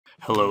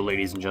Hello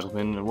ladies and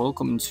gentlemen, and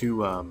welcome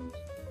to a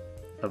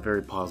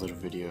very positive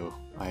video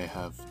I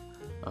have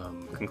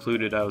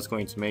concluded I was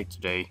going to make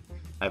today.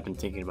 I've been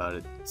thinking about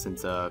it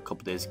since a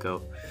couple days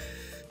ago.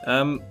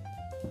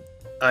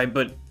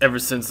 But ever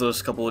since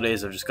those couple of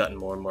days I've just gotten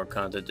more and more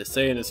content to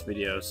say in this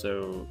video,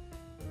 so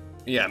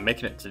yeah, I'm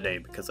making it today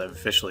because I've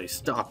officially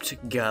stopped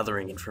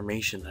gathering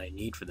information that I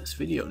need for this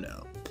video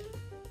now.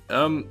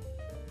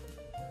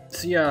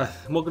 So yeah,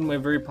 welcome to my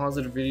very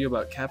positive video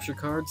about capture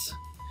cards.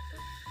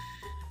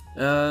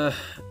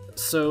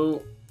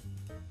 So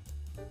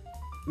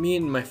me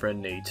and my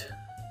friend Nate,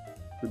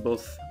 we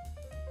both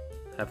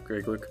have a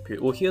regular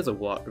computer. Well, he has a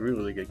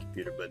really good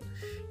computer, but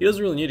he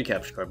doesn't really need a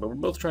capture card, but we're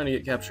both trying to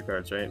get capture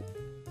cards, right?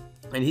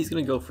 And he's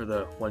gonna go for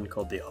the one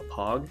called the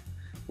POG,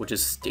 which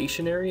is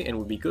stationary and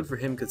would be good for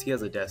him because he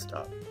has a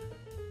desktop.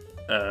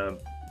 I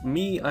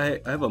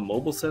have a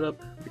mobile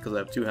setup because I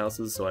have two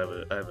houses, so I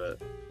have a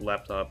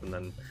laptop and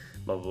then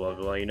blah blah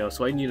blah, you know,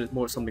 so I needed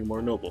something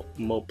more mobile.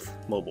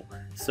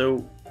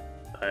 So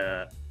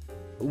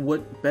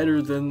what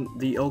better than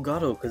the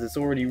Elgato, because it's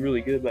already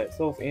really good by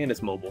itself and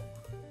it's mobile.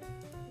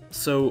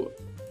 So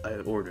I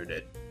ordered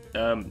it,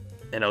 and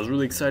I was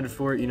really excited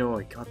for it. You know,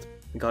 I got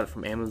it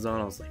from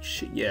Amazon. I was like,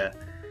 shit, yeah,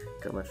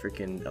 got my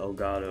freaking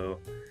Elgato,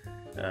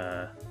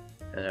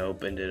 and I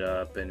opened it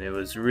up, and it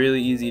was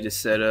really easy to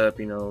set up.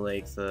 You know,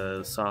 like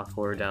the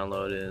software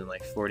downloaded in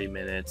like 40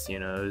 minutes. You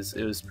know,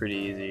 it was pretty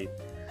easy.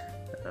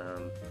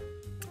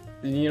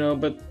 You know,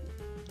 but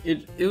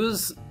it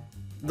was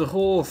the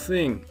whole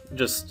thing,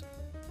 just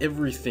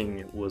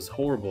everything was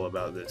horrible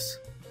about this,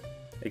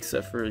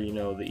 except for, you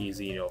know, the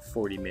easy, you know,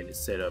 40-minute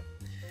setup.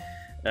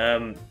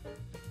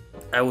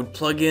 I would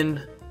plug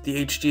in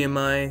the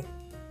HDMI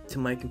to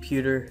my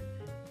computer,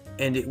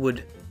 and it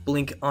would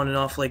blink on and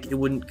off like it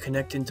wouldn't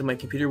connect into my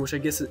computer, which I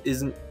guess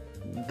isn't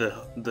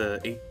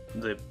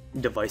the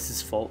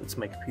device's fault, it's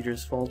my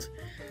computer's fault,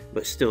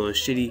 but still, it was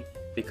shitty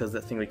because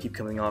that thing would keep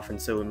coming off, and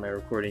so in my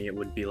recording it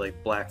would be like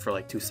black for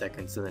like 2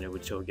 seconds, and then it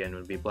would show again, it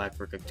would be black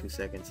for like 2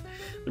 seconds.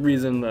 The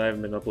reason that I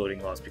haven't been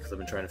uploading a lot is because I've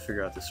been trying to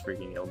figure out this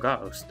freaking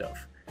Elgato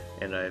stuff,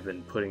 and I've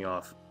been putting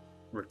off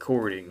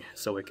recording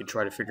so I could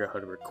try to figure out how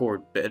to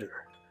record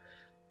better,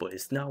 but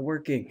it's not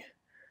working.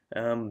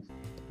 The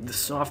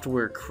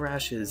software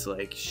crashes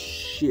like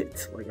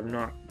shit, like I'm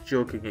not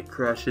joking, it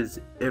crashes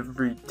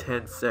every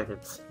 10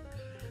 seconds.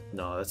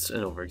 No, that's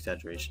an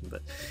over-exaggeration,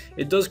 but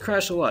it does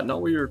crash a lot.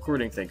 Not when you're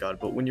recording, thank God,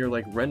 but when you're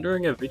like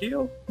rendering a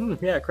video,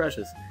 yeah, it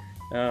crashes.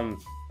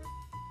 And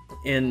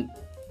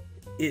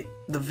the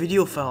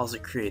video files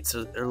it creates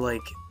are like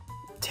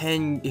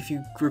 10. If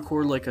you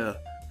record like a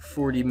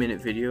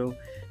 40-minute video,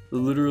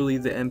 literally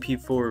the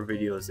MP4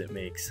 videos it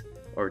makes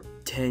are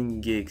 10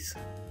 gigs.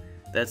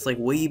 That's like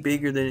way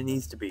bigger than it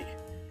needs to be.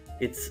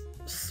 It's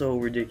so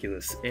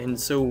ridiculous. And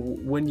so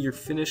when you're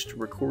finished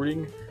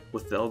recording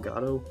with the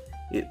Elgato,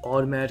 it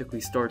automatically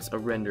starts a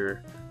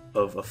render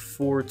of a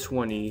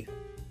 420p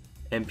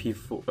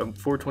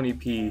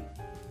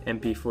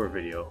MP4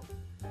 video.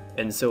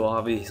 And so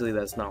obviously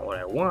that's not what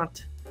I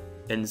want,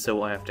 and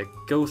so I have to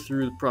go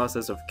through the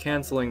process of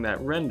canceling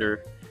that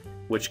render,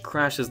 which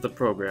crashes the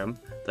program.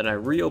 Then I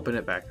reopen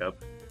it back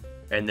up,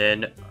 and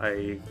then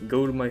I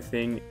go to my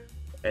thing,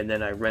 and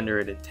then I render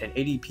it at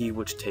 1080p,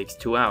 which takes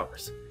 2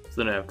 hours. So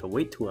then I have to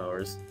wait 2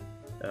 hours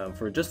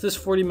for just this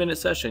 40-minute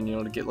session, you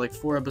know, to get like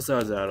 4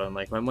 episodes out on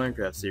like my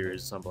Minecraft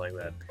series or something like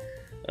that.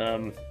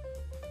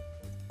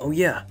 Oh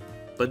yeah,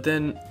 but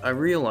then I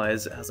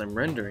realized as I'm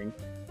rendering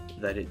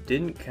that it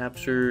didn't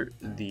capture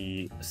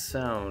the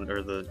sound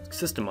or the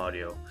system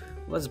audio.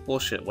 Well, that's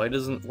bullshit. Why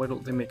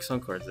don't they make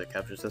sound cards that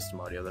capture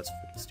system audio? That's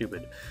freaking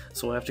stupid.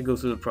 So I have to go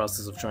through the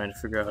process of trying to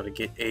figure out how to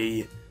get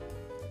a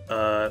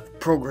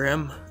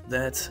program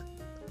that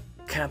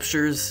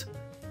captures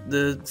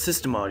the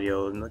system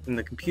audio in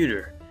the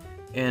computer.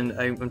 And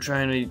I'm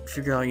trying to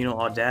figure out, you know,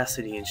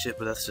 Audacity and shit,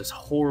 but that's just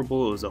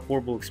horrible. It was a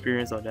horrible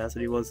experience,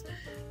 Audacity was,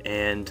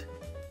 and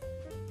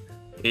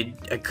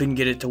I couldn't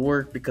get it to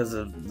work because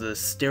of the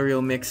stereo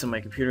mix and my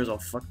computer's all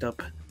fucked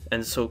up,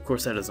 and so of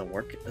course that doesn't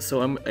work.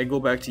 So I go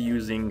back to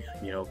using,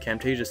 you know,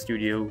 Camtasia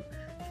Studio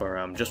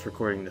for just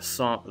recording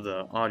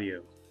the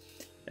audio,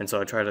 and so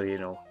I try to, you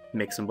know,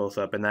 mix them both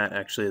up, and that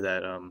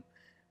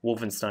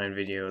Wolfenstein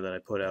video that I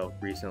put out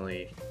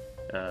recently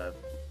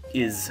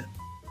is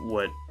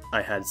what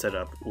I had set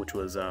up, which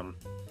was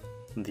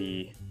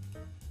the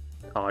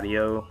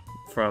audio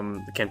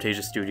from the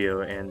Camtasia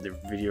Studio and the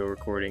video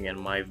recording and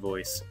my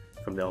voice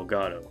from the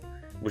Elgato,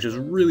 which is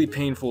really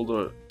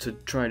painful to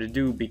try to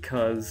do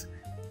because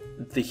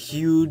the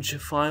huge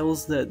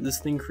files that this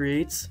thing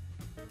creates,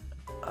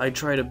 I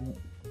try to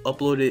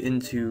upload it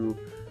into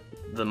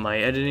my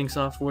editing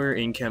software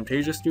in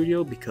Camtasia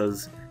Studio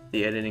because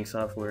the editing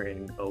software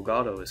in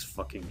Elgato is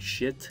fucking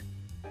shit.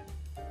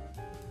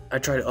 I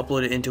try to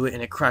upload it into it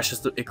and it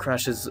crashes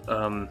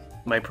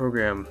my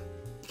program,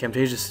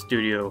 Camtasia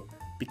Studio,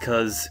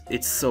 because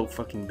it's so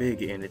fucking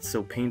big and it's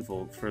so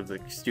painful for the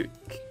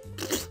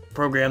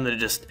program that it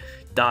just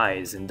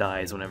dies and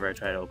dies whenever I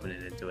try to open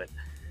it into it.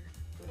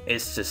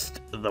 It's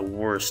just the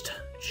worst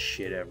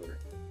shit ever.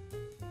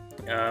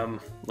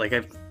 Like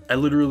I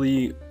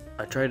literally,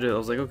 I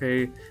was like,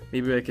 okay,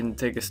 maybe I can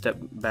take a step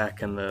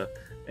back in the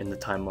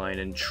timeline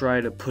and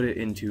try to put it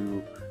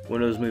into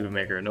Windows Movie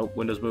Maker. Nope,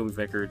 Windows Movie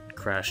Maker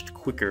crashed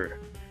quicker.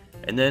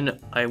 And then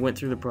I went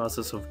through the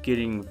process of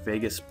getting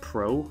Vegas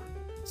Pro,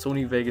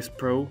 Sony Vegas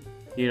Pro,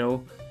 you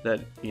know,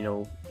 that, you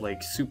know,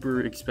 like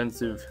super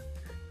expensive,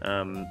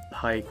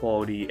 high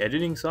quality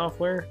editing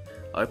software.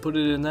 I put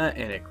it in that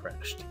and it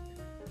crashed.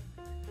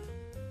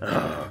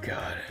 Oh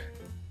god.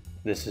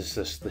 This is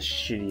just the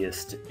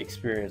shittiest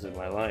experience of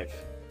my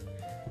life.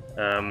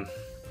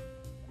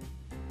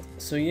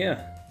 So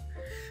yeah.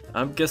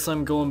 I guess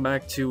I'm going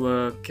back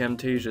to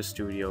Camtasia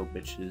Studio,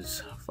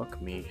 bitches.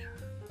 Fuck me.